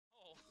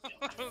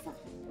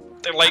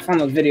They're like. I found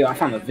the video.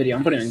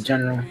 I'm putting it in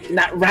general.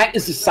 That rat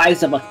is the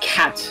size of a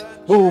cat.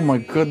 Oh my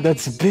god,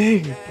 that's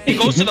big. He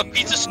goes to the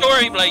pizza store.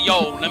 He be like,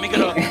 "Yo, let me get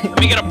a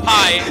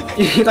pie."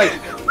 He's like,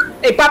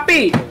 "Hey,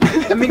 papi,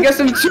 let me get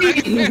some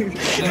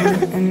cheese."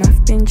 And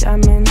I've been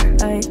jamming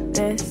like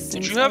this.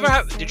 Did you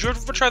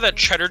ever try that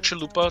cheddar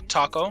chalupa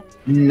taco?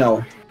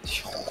 No.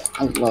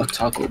 I love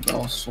Taco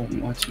Bell so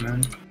much,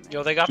 man.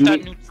 Yo, they got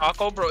that new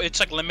taco, bro. It's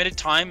like limited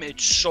time.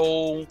 It's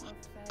so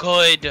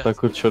good.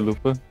 Taco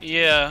chalupa?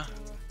 Yeah.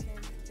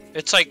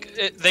 It's like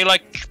they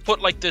like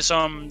put like this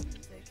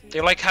they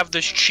like have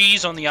this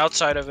cheese on the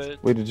outside of it.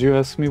 Wait, did you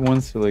ask me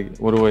once like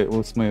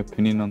what's my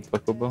opinion on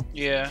Taco Bell?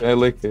 Yeah. I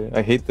like it.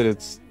 I hate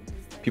that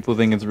people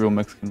think it's real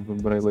Mexican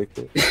food, but I like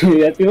it.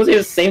 Yeah, people say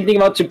the same thing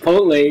about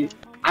Chipotle.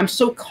 I'm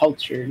so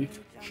cultured.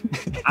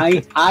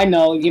 I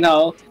know, you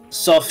know,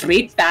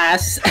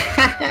 sofritas,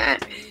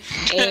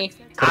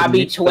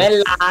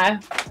 habichuela,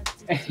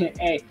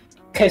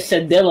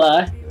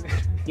 quesadilla.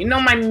 You know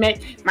my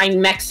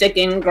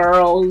Mexican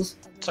girls.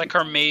 It's like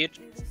her maid.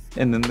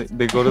 And then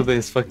they go to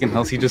his fucking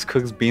house. He just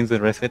cooks beans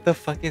and rice. What the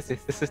fuck is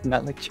this? This is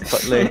not like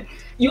Chipotle.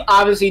 You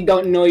obviously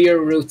don't know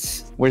your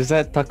roots. Where's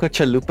that taco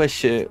chalupa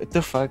shit? What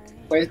the fuck?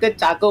 Where's the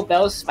Taco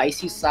Bell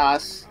spicy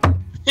sauce?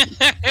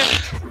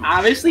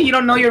 Obviously, you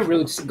don't know your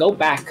roots. Go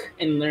back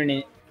and learn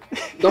it.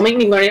 Don't make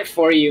me learn it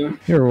for you.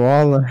 You're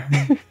Waller.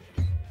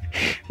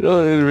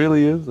 No, it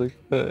really is like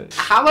that.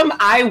 How am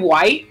I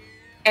white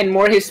and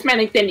more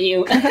Hispanic than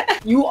you?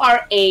 You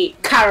are a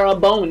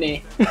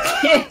Carabone.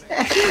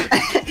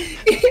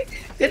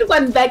 Good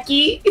one,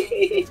 Becky.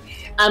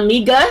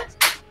 Amiga.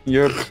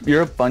 You're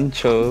a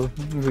pancho.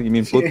 You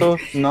mean puto?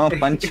 No,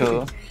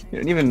 pancho. You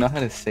don't even know how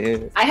to say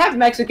it. I have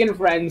Mexican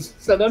friends,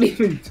 so don't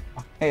even.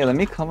 Hey, let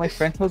me call my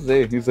friend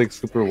Jose. He's like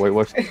super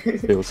whitewashed.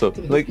 Hey, what's up?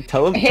 Like,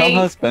 tell him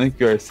how Hispanic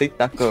you are. Say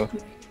taco.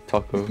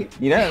 Taco.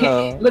 You don't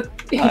know. Look,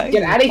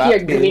 get out of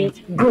here,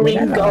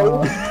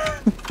 gringo.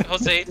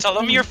 Jose, tell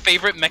them your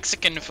favorite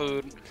Mexican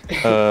food.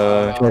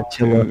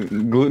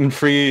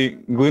 Gluten-free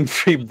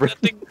bread.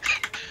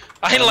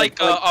 I like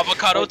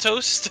avocado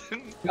toast.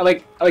 I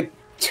like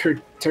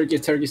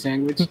turkey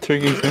sandwich.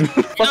 Turkey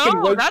sandwich.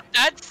 No, not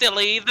that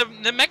silly.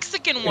 The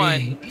Mexican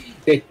one.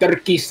 The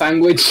turkey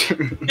sandwich.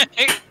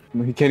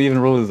 He can't even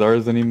roll his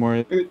R's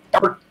anymore.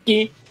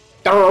 Turkey.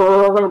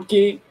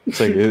 It's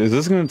like, is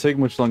this gonna take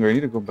much longer? I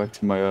need to go back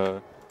to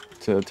my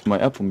to my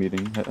Apple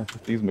meeting. I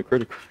have to use my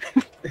credit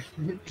card.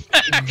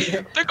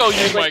 They're going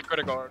to use my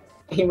credit card.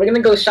 Hey, we're gonna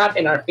go shop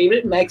in our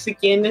favorite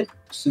Mexican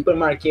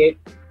supermarket,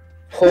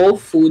 Whole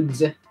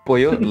Foods.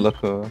 Pollo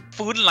Loco.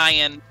 Food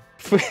Lion.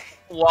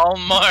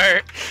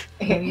 Walmart.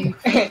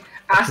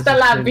 Hasta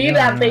la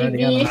vida,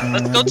 baby.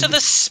 Let's go to the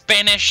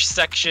Spanish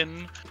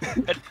section.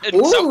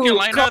 In South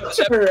Carolina,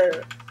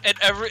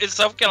 in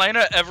South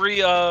Carolina,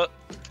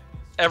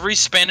 every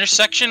Spanish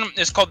section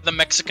is called the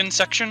Mexican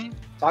section.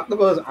 Taco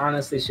Bell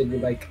honestly should be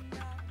like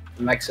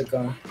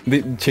Mexico.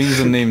 They changed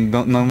the name.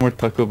 No more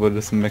Taco Bell,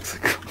 just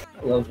Mexico.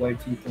 I love white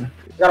people.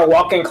 You got a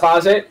walk-in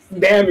closet?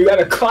 Damn, you got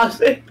a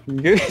closet?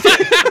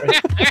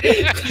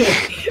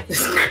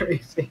 It's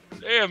crazy.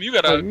 Damn, you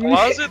got a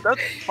closet?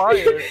 That's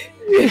fire.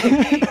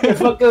 Your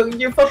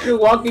fucking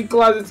walk-in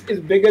closet is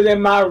bigger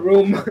than my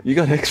room. You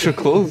got extra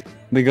clothes?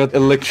 They got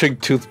electric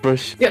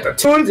toothbrush. Yeah, the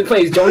tunes it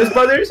plays Jonas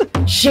Brothers?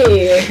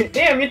 Shit.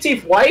 Damn, your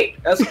teeth white?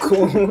 That's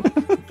cool.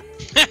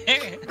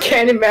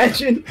 Can't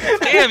imagine.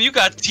 Damn, you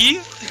got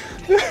teeth?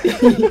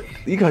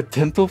 You got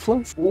dental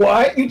floss?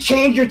 What? You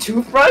changed your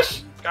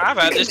toothbrush? I've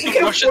had this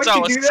toothbrush since I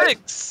was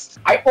 6.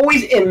 I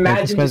always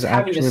imagine just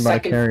having a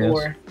second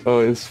floor. Oh,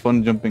 it's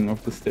fun jumping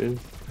off the stairs.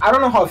 I don't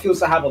know how it feels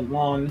to have a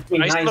lawn. I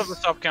used to live in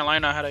South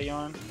Carolina. I had a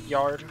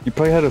yard. You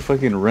probably had a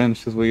fucking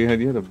ranch. That's what you had.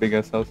 You had a big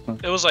ass house, huh?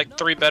 It was like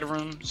 3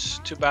 bedrooms,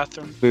 2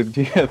 bathrooms. Dude,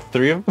 you had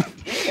 3 of them?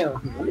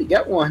 Damn, let me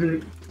get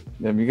one.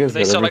 Damn, you guys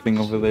got everything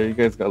over there. You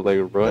guys got like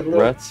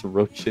rats,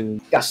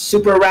 roaches. Got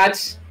super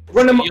rats.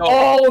 Run them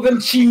all of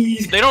them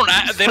cheese. They don't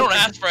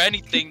ask for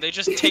anything. They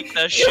just take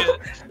that shit.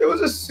 There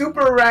was a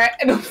super rat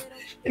and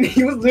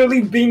he was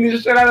literally beating the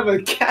shit out of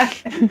a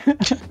cat.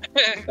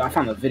 I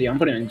found the video. I'm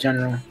putting it in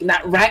general. And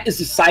that rat is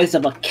the size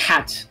of a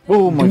cat.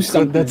 Oh my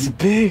god, that's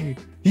big.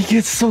 He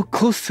gets so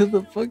close to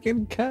the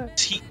fucking cat.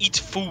 He eats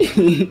food.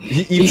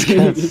 He eats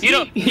cats. He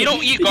don't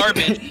eat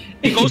garbage.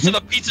 He goes to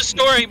the pizza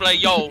store and he be like,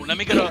 "Yo, let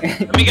me get a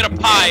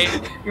pie."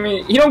 I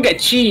mean, he don't get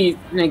cheese.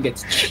 He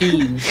gets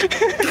cheese.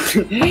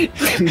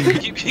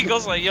 He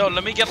goes like, "Yo,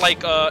 let me get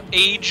like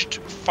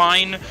aged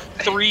fine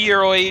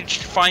 3-year-old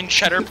aged fine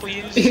cheddar,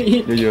 please."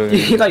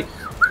 He's like,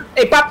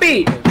 "Hey,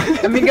 papi,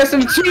 let me get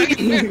some cheese."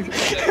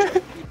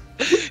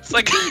 It's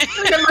like,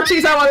 get my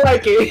cheese how I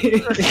like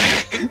it.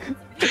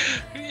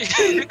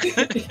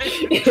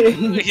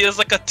 He has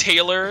like a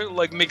tailor,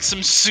 like make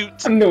some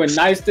suits. I'm doing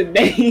nice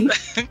today.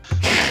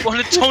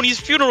 Went to Tony's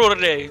funeral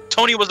today.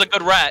 Tony was a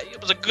good rat.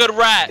 It was a good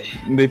rat.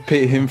 They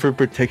pay him for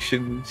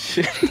protection.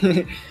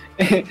 You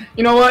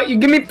know what? You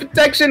give me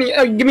protection, you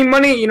give me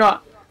money. You know,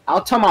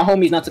 I'll tell my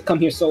homies not to come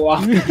here so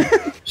often.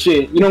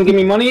 Shit, you don't give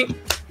me money,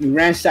 you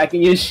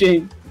ransacking your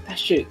shit.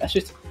 That's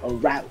just a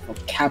rat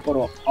with a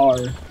capital R.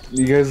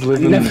 You guys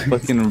live in the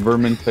fucking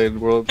Vermintide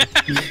world.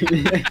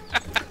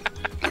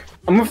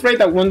 I'm afraid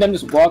that one day I'm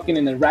just walking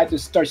and the rat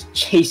just starts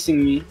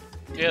chasing me.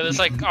 Yeah, there's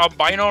like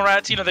albino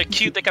rats, you know, they're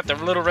cute, they got their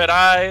little red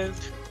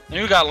eyes. And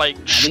you got like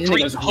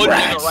street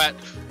hoodlum rat.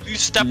 You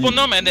step on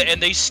them and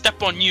they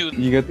step on you.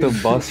 You got the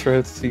boss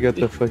rats, you got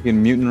the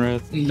fucking mutant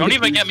rats. Don't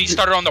even get me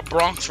started on the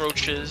Bronx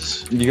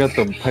roaches. You got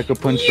the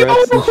Pack-a-Punch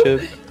rats and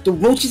shit. The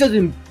roaches have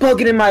been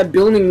bugging in my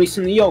building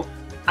recently, yo.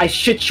 I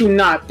shit you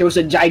not, there was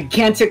a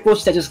gigantic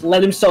roach that just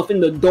let himself in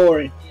the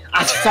door.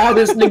 I saw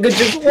this nigga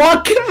just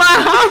walk in my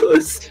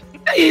house.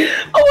 I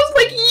was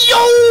like,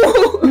 yo!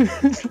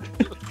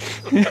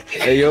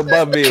 Hey, yo,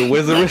 Bobby,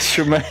 where's the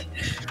restroom, man?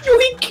 Yo,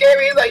 he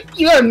carries like,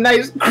 you got a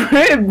nice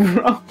crib,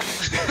 bro.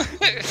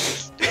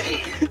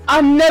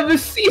 I never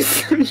see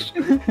some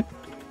shit.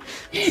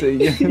 So,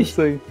 yeah, it's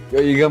like,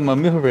 yo, you got my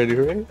meal ready,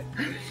 right?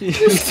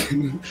 You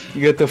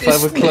got the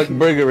 5 o'clock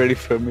burger ready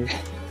for me.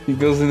 He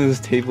goes in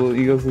his table,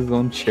 he goes in his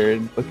own chair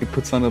and fucking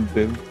puts on a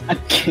bib. I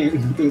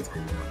can't do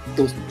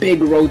those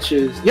big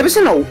roaches. You ever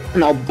seen an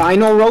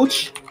albino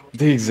roach?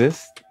 They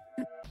exist?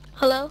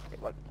 Hello?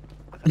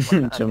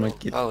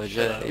 Oh,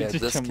 yeah,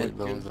 this kid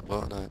knows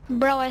about that.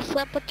 Bro, I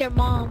slept with your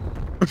mom.